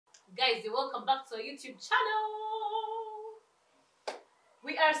Guys, you're welcome back to our YouTube channel.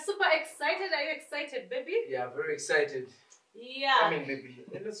 We are super excited. Are you excited, baby? Yeah, very excited. Yeah. I mean, baby,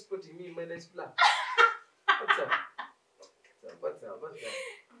 you're not supporting me in my nice plan. What's up? What's up?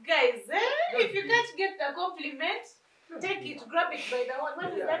 Guys, if you can't get the compliment, take it, grab it by the one.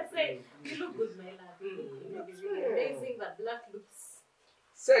 What does that say? You look good, my love. Really amazing. That black looks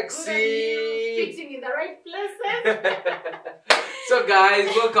sexy. Fitting in the right places. So guys,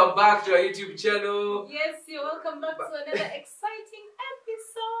 welcome back to our YouTube channel. Yes, you're welcome back to another exciting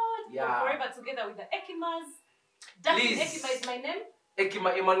episode. Yeah. Forever together with the Ekimas. Daphne Ekima is my name.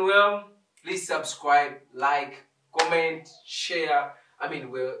 Ekima Emmanuel. Please subscribe, like, comment, share. I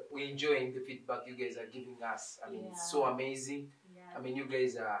mean, we're enjoying the feedback you guys are giving us. I mean, it's so amazing. Yeah. I mean, you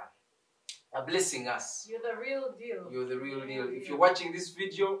guys are blessing us. You're the real deal. You're the real deal. If you're watching this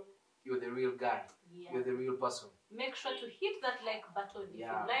video, you're the real guy. Yeah. You're the real person. Make sure to hit that like button if you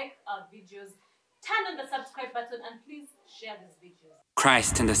like our videos. Turn on the subscribe button and please share these videos.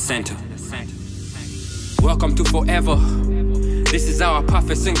 Christ in the center. Welcome to forever. This is our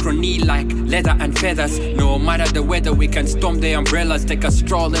perfect synchrony, like leather and feathers. No matter the weather, we can storm the umbrellas. Take a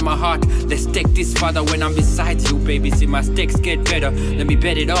stroll in my heart. Let's take this further when I'm beside you, baby. See my stakes get better. Let me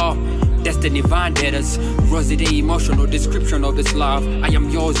bet it all. Destiny vendettas. Rosy the emotional description of this love. I am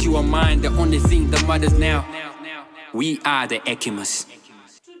yours, you are mine. The only thing that matters now. We are the Ekimas.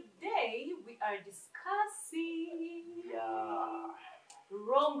 Today we are discussing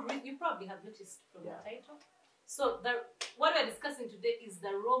wrong reasons. You probably have noticed from the title. So what we're discussing today is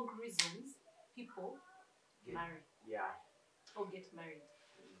the wrong reasons people marry. Yeah. Or get married.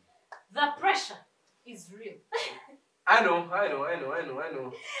 The pressure is real. I know. I don't know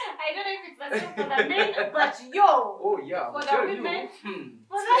if it's the same for the men, but yo. Oh yeah. For the women.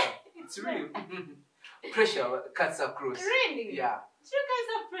 It's real. Pressure cuts across. Really? Yeah. Do you guys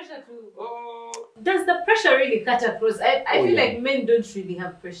have pressure too? Oh. Does the pressure really cut across? I feel like men don't really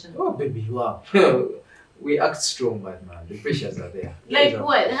have pressure. Oh baby, wow. We act strong, but man, the pressures are there. Like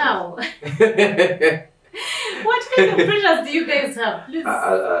what? How? What kind of pressures do you guys have? Please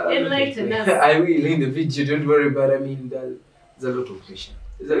enlighten us. I will in the video, don't worry, but I mean, there's a lot of pressure.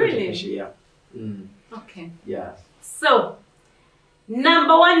 There's a lot of pressure, yeah. Okay. Yeah. So,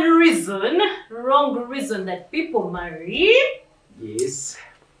 number one reason, wrong reason that people marry. Yes.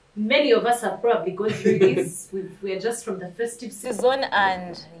 Many of us have probably gone through this. We're just from the festive season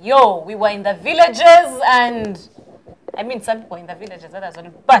and we were in the villages and I mean some people in the villages, others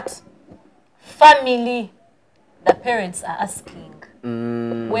only, but family, the parents are asking,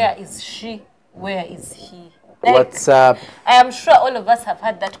 where is she? Where is he? Like, what's up? I am sure all of us have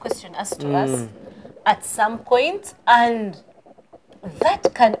had that question asked to us at some point, and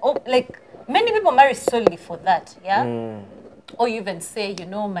that can, like, many people marry solely for that, yeah? Or you even say, you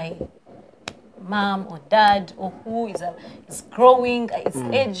know, my mom or dad or who is growing, is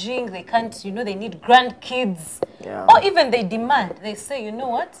aging, they can't, you know, they need grandkids. Yeah. Or even they demand, they say, you know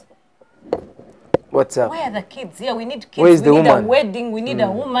what? What's up? Where are the kids? Yeah, we need kids. Where is the woman? A wedding, we need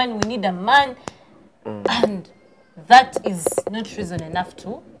a woman, we need a man. And that is not reason enough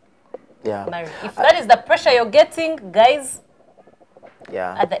to marry. If that is the pressure you're getting, guys,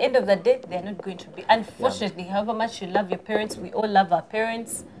 at the end of the day, they're not going to be. Unfortunately, however much you love your parents, we all love our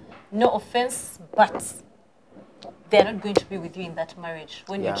parents. No offense, but they're not going to be with you in that marriage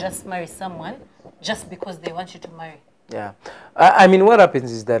when you just marry someone just because they want you to marry. Yeah. I mean, what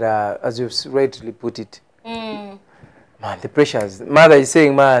happens is that, as you've rightly put it, man, the pressures. Mother is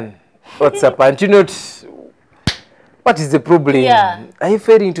saying, man, what's up? And you know, what is the problem? Yeah. Are you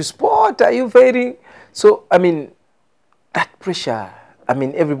failing to sport? Are you failing? So, I mean, that pressure, I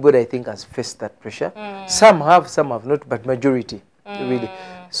mean, everybody, I think, has faced that pressure. Some have not, but majority, really.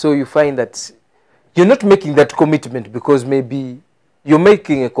 So you find that you're not making that commitment because maybe you're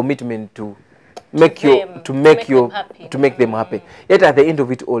making a commitment to make them happy. Yet at the end of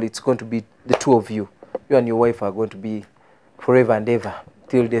it all, it's going to be the two of you. You and your wife are going to be forever and ever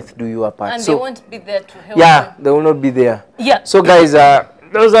till death do you apart. And so, they won't be there to help. Yeah, they will not be there. Yeah. So guys,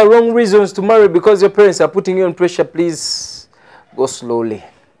 those are wrong reasons to marry because your parents are putting you on pressure. Please go slowly.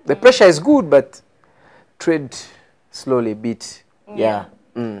 The pressure is good, but tread slowly a bit. Yeah.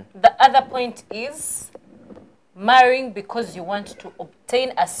 The other point is marrying because you want to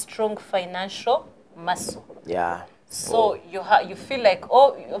obtain a strong financial muscle. Yeah. So you feel like,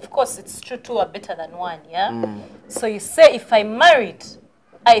 oh, of course, it's true, two are better than one, yeah? So you say, if I married,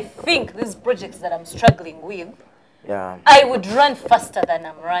 I think these projects that I'm struggling with, I would run faster than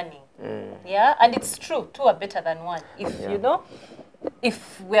I'm running. Yeah? And it's true, two are better than one. If, you know,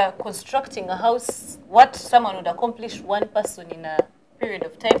 if we are constructing a house, what someone would accomplish one person in a period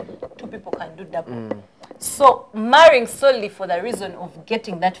of time, two people can do double. So marrying solely for the reason of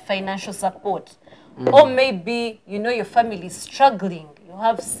getting that financial support, or maybe, you know, your family is struggling, you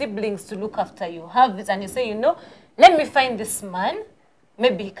have siblings to look after, you have this, and you say, you know, let me find this man,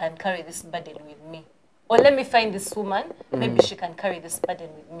 maybe he can carry this burden with me. Or let me find this woman, maybe she can carry this burden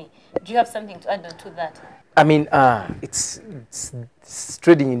with me. Do you have something to add on to that? I mean, it's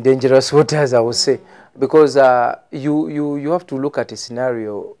trading in dangerous waters, I would say, because you have to look at a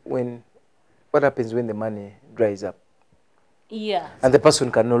scenario when, what happens when the money dries up? Yeah. And the person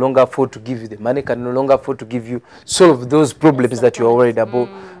can no longer afford to give you the money, can no longer afford to give you, solve those problems that you're worried about.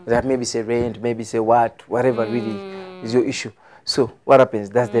 That maybe say rent, maybe say whatever really is your issue. So what happens?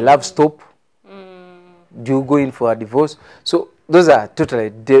 Does the love stop? Do you go in for a divorce? So those are totally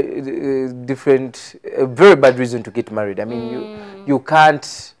different, very bad reason to get married. I mean, you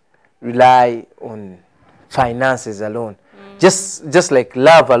can't rely on finances alone. Just like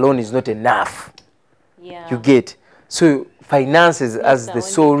love alone is not enough. Yeah. You get. So finances as the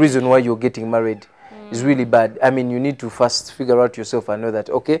sole reason why you're getting married is really bad. I mean, you need to first figure out yourself and know that,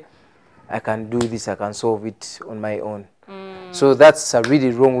 okay, I can do this, I can solve it on my own. So that's a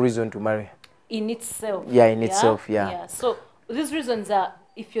really wrong reason to marry. In itself. Yeah, in itself, yeah. Yeah. So these reasons are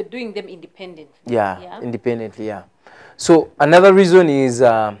if you're doing them independently. Yeah, independently, yeah. So another reason is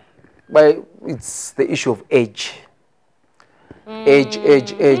it's the issue of age. Age.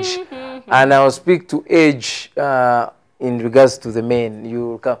 And I'll speak to age in regards to the men.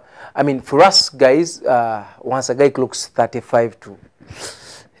 You come. I mean, for us guys, once a guy clocks 35 to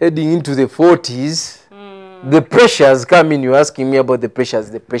heading into the 40s, the pressures come in. You're asking me about the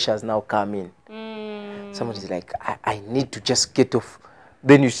pressures now come in. Somebody's like, I need to just get off.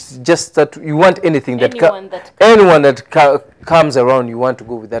 Then you just start, you want anything anyone that comes around, you want to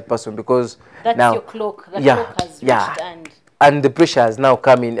go with that person because that's now, your clock. The clock has reached and the pressure has now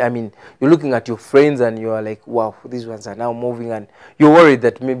come in. I mean, you're looking at your friends and you are like, wow, these ones are now moving, and you're worried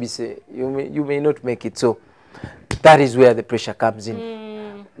that maybe you may not make it. So that is where the pressure comes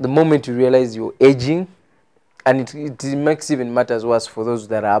in. The moment you realize you're aging, and it makes even matters worse for those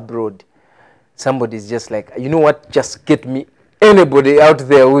that are abroad. Somebody's just like, you know what, just get me anybody out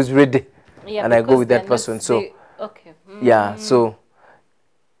there who's ready, and I go with that person. So okay. Yeah, so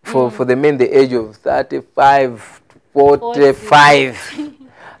for the men, the age of 35, 45,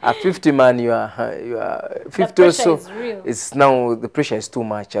 a 50 man, you are 50 or so. It's now the pressure is too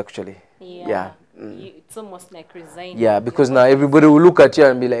much actually. Yeah. It's almost like resigning. Yeah, because now everybody will look at you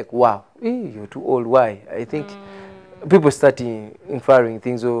and be like, wow, you're too old. Why? I think people start inferring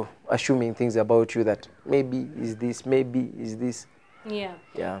things or assuming things about you that maybe is this, maybe is this. Yeah.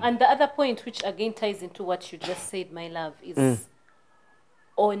 And the other point, which again ties into what you just said, my love, is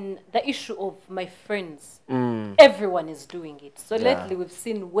on the issue of my friends. Everyone is doing it. So lately we've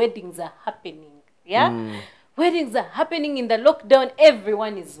seen weddings are happening. Yeah. Weddings are happening in the lockdown.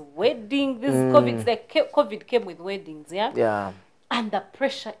 Everyone is wedding. This COVID, like COVID came with weddings. Yeah. And the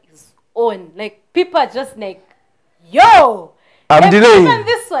pressure is on. Like people are just like, yo, I'm delaying. Even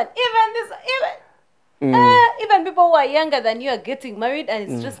this one, even people who are younger than you are getting married, and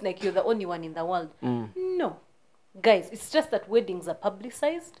it's just like you're the only one in the world. No, guys, it's just that weddings are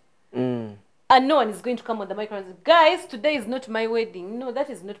publicized, and no one is going to come on the microphone and say, guys, today is not my wedding. No, that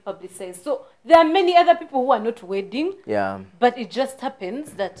is not publicized. So there are many other people who are not wedding. Yeah. But it just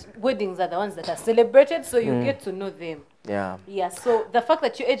happens that weddings are the ones that are celebrated, so you get to know them. Yeah. Yeah. So the fact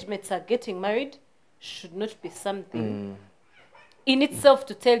that your age mates are getting married should not be something in itself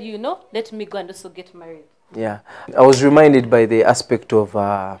to tell you, no, let me go and also get married. Yeah. I was reminded by the aspect of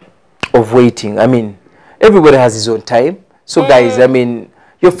waiting. I mean, everybody has his own time. So guys, I mean,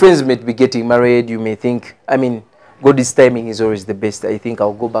 your friends may be getting married. You may think, I mean, God's timing is always the best. I think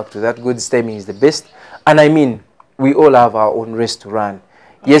I'll go back to that. God's timing is the best. And I mean, we all have our own race to run.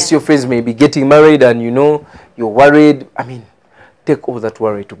 Yes, your friends may be getting married and you know, you're worried. I mean, take all that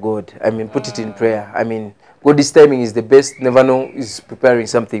worry to God. I mean, put it in prayer. I mean, God's timing is the best. Never know is preparing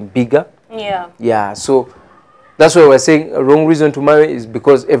something bigger. Yeah. Yeah, so that's why we're saying a wrong reason to marry is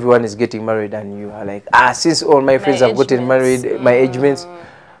because everyone is getting married and you are like, since all my friends have gotten married, my age mates,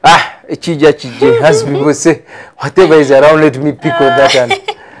 chija, as people say, whatever is around, let me pick on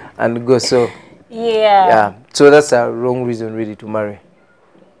that and go. So, yeah. So that's a wrong reason really to marry.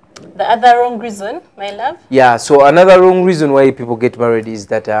 The other wrong reason, my love? Yeah, so another wrong reason why people get married is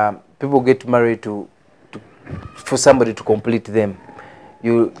that people get married for somebody to complete them.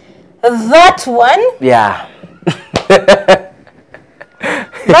 That one? Yeah.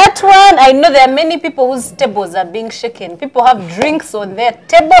 That one, I know there are many people whose tables are being shaken. People have drinks on their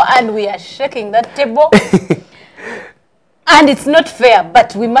table and we are shaking that table. And it's not fair,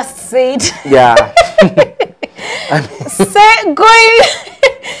 but we must say it. Yeah.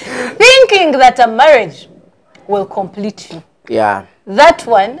 Thinking that a marriage will complete you. Yeah. That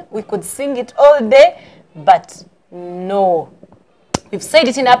one, we could sing it all day, but no. We've said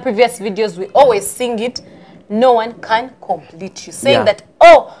it in our previous videos. We always sing it. No one can complete you. Saying that,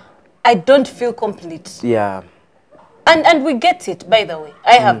 oh, I don't feel complete. Yeah. And we get it, by the way.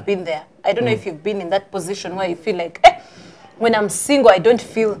 I have been there. I don't know if you've been in that position where you feel like, when I'm single, I don't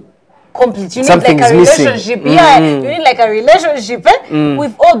feel complete. You need Something like a is missing. relationship. Yeah, you need like a relationship.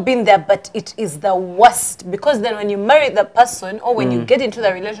 We've all been there, but it is the worst. Because then when you marry the person or when you get into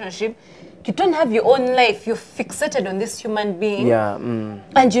the relationship, you don't have your own life. You're fixated on this human being. Yeah.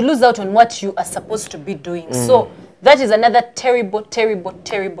 And you lose out on what you are supposed to be doing. So that is another terrible, terrible,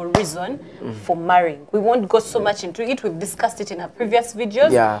 terrible reason for marrying. We won't go so much into it. We've discussed it in our previous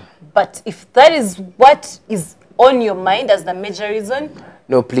videos. Yeah. But if that is what is on your mind as the major reason,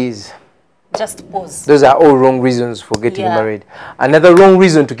 no, please. Just pause. Those are all wrong reasons for getting married. Another wrong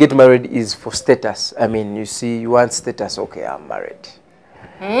reason to get married is for status. I mean, you see, you want status. Okay, I'm married.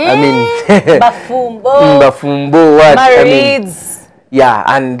 I mean, Bafumbo, what? Married. I mean, yeah,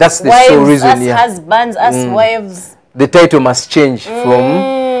 and that's the wives, sole reason. Us husbands, us wives. The title must change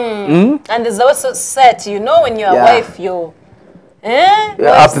from. And there's also set, you know, when you're a wife, you're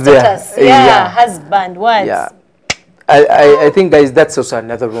up status. there. Yeah, husband, what? Yeah. I think, guys, that's also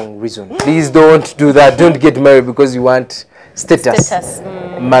another wrong reason. Please don't do that. Don't get married because you want status.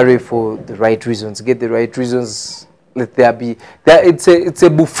 Marry for the right reasons. Get the right reasons. Let there be. It's a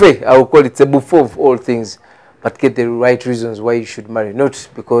buffet. I will call it a buffet of all things. But get the right reasons why you should marry. Not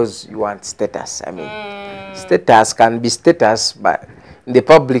because you want status. I mean, status can be status, but in the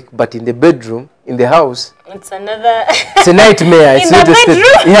public, but in the bedroom, in the house, it's another. It's a nightmare. It's in not the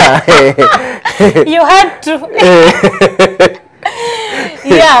bedroom. Yeah. You had to.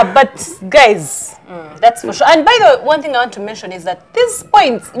 Yeah, but guys, that's for sure. And by the way, one thing I want to mention is that these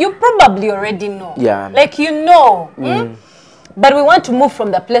points you probably already know. Yeah. Like you know. But we want to move from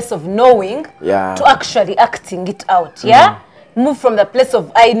the place of knowing to actually acting it out. Yeah. Move from the place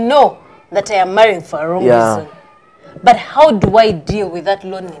of I know that I am marrying for a wrong reason. But how do I deal with that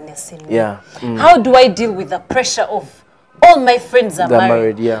loneliness in me? How do I deal with the pressure of all my friends are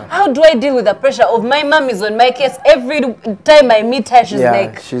married? How do I deal with the pressure of my mom is on my case? Every time I meet her, she's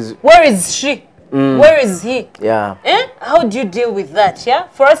like, where is she? Where is he? How do you deal with that? Yeah.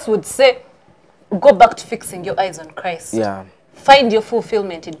 For us, would say, go back to fixing your eyes on Christ. Find your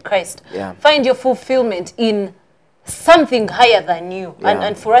fulfillment in Christ. Find your fulfillment in something higher than you.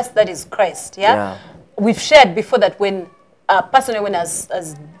 And for us, that is Christ. We've shared before that when personally when I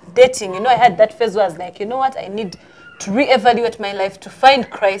was dating, you know, I had that phase where I was like, you know what, I need to reevaluate my life, to find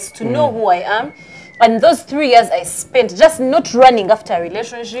Christ, to know who I am. And those 3 years I spent just not running after a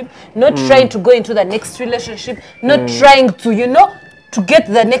relationship, not trying to go into the next relationship, not trying to, you know, to get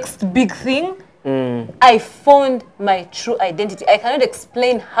the next big thing. I found my true identity. I cannot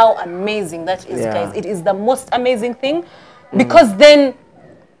explain how amazing that is, guys. It is the most amazing thing because then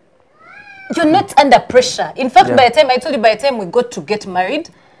you're not under pressure. In fact, by the time, I told you, by the time we got to get married,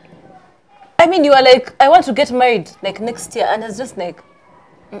 I mean, you are like, I want to get married like next year. And it's just like,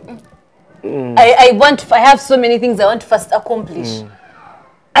 I have so many things I want to first accomplish.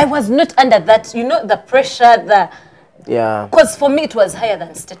 I was not under that, you know, the pressure, because for me it was higher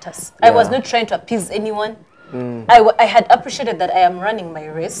than status. I was not trying to appease anyone. I had appreciated that I am running my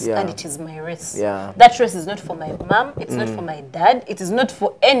race and it is my race. That race is not for my mom, it's not for my dad, it is not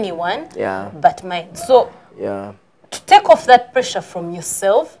for anyone but mine. So to take off that pressure from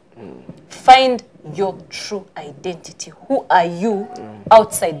yourself, find your true identity. Who are you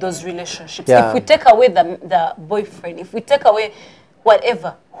outside those relationships? If we take away the boyfriend, if we take away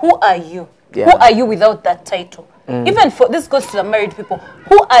whatever, who are you? Who are you without that title? Even for this goes to the married people.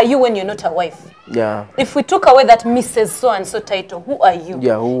 Who are you when you're not a wife? If we took away that Mrs. So-and-so title, who are you?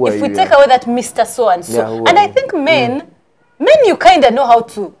 If we take away that Mr. So-and-so. And I think men, you kind of know how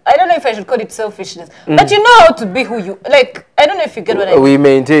to, I don't know if I should call it selfishness, but you know how to be who you, like, I don't know if you get what I mean. We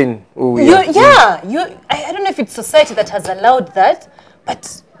maintain who we are. I don't know if it's society that has allowed that,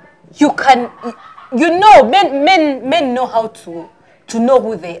 but you can, you know, men know how to know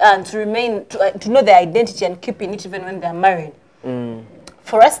who they are and to remain, to know their identity and keep in it even when they're married.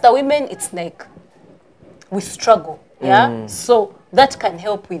 For us, the women, it's like, we struggle, So that can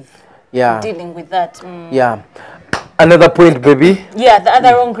help with dealing with that. Another point, baby. The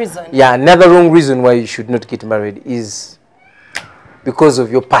other wrong reason. Another wrong reason why you should not get married is because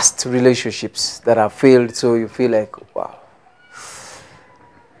of your past relationships that have failed, so you feel like, wow,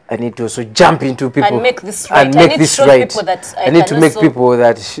 I need to also jump into people and make this right. And make this right. I need to make people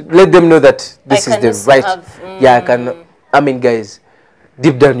that let them know that this is the right. Yeah, I can. I mean, guys,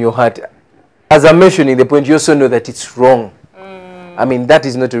 deep down your heart, as I'm mentioning the point, you also know that it's wrong. I mean, that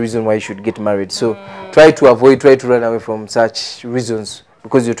is not a reason why you should get married. So try to run away from such reasons,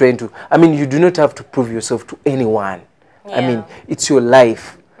 because you're trying to. I mean, you do not have to prove yourself to anyone. Yeah. I mean, it's your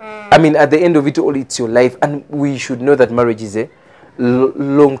life. I mean, at the end of it all, it's your life, and we should know that marriage is a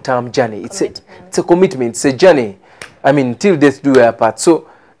long-term journey. It's a commitment. It's a journey. I mean, till death do us apart. So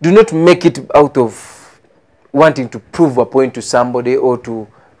do not make it out of wanting to prove a point to somebody, or to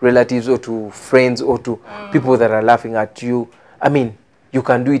relatives, or to friends, or to people that are laughing at you. I mean, you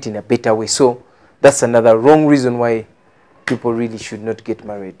can do it in a better way. So that's another wrong reason why people really should not get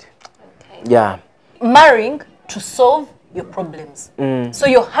married. Okay. Yeah. Marrying to solve your problems. So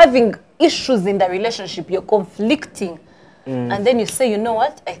you're having issues in the relationship, you're conflicting, and then you say, you know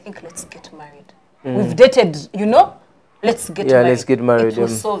what, I think let's get married. We've dated, you know, let's get married. Yeah, let's get married. It will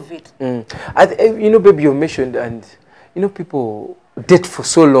solve it. You know, baby, you mentioned, and you know, people date for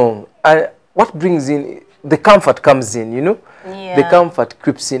so long. What brings in, the comfort comes in, you know? Yeah. The comfort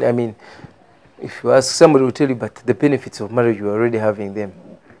creeps in. I mean, if you ask, somebody will tell you, but the benefits of marriage, you're already having them.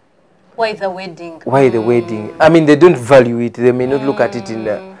 Why the wedding? Why the wedding? I mean, they don't value it. They may not look at it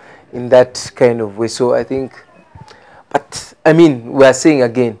in that kind of way. So I think, but I mean, we are saying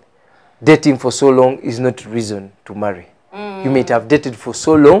again, dating for so long is not reason to marry. You may have dated for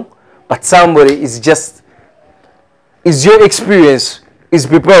so long, but somebody is your experience is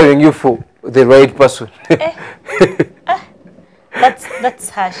preparing you for the right person. That's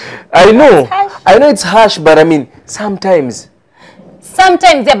harsh. I know. I know it's harsh, but I mean, sometimes,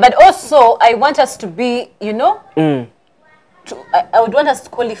 yeah, but also I want us to be, you know, I would want us to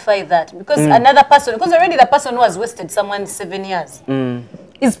qualify that, because another person, because already the person who has wasted someone 7 years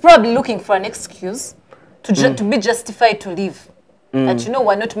is probably looking for an excuse to be justified to leave. That, you know,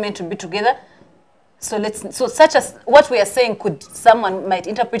 we're not meant to be together. So such as what we are saying, someone might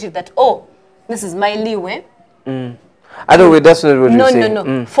interpret it that, oh, this is my leeway. I don't know, that's not what you're saying.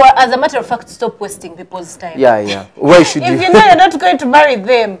 No. For, as a matter of fact, stop wasting people's time. Yeah. Why should you? If you know you're not going to marry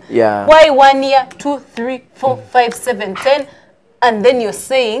them, yeah. Why 1 year, 2, 3, 4, 5, 7, 10, and then you're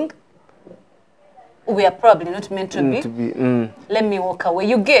saying, we are probably not meant to be. Let me walk away.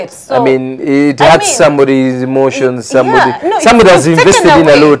 You get. So I mean, it hurts somebody's emotions. Somebody has invested in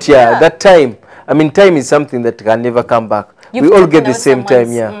a lot. Yeah, that time. I mean, time is something that can never come back. We all get the same time.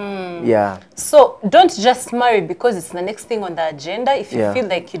 Yeah. So don't just marry because it's the next thing on the agenda. If you feel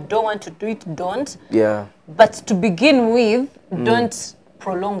like you don't want to do it, don't. Yeah. But to begin with, don't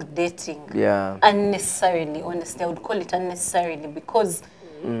prolong dating. Yeah. Unnecessarily, honestly, I would call it unnecessarily, because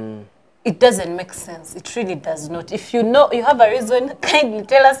it doesn't make sense. It really does not. If you know you have a reason, kindly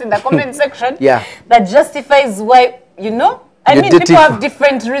tell us in the comment section. Yeah. That justifies why, you know. I mean, people have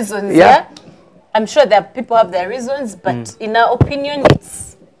different reasons. Yeah. I'm sure that people have their reasons, but in our opinion,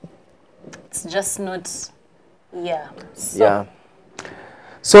 it's just not. Yeah.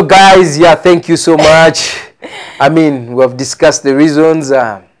 So guys, thank you so much. I mean, we have discussed the reasons.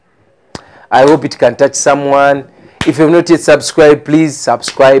 I hope it can touch someone. If you have not yet subscribed, please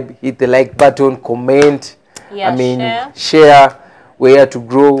subscribe, hit the like button, comment. Yeah, I mean, share. We're here to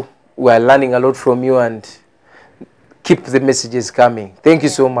grow. We're learning a lot from you, and keep the messages coming. Thank you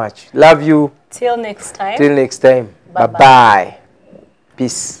so much. Love you. Till next time. Bye-bye.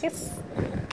 Peace.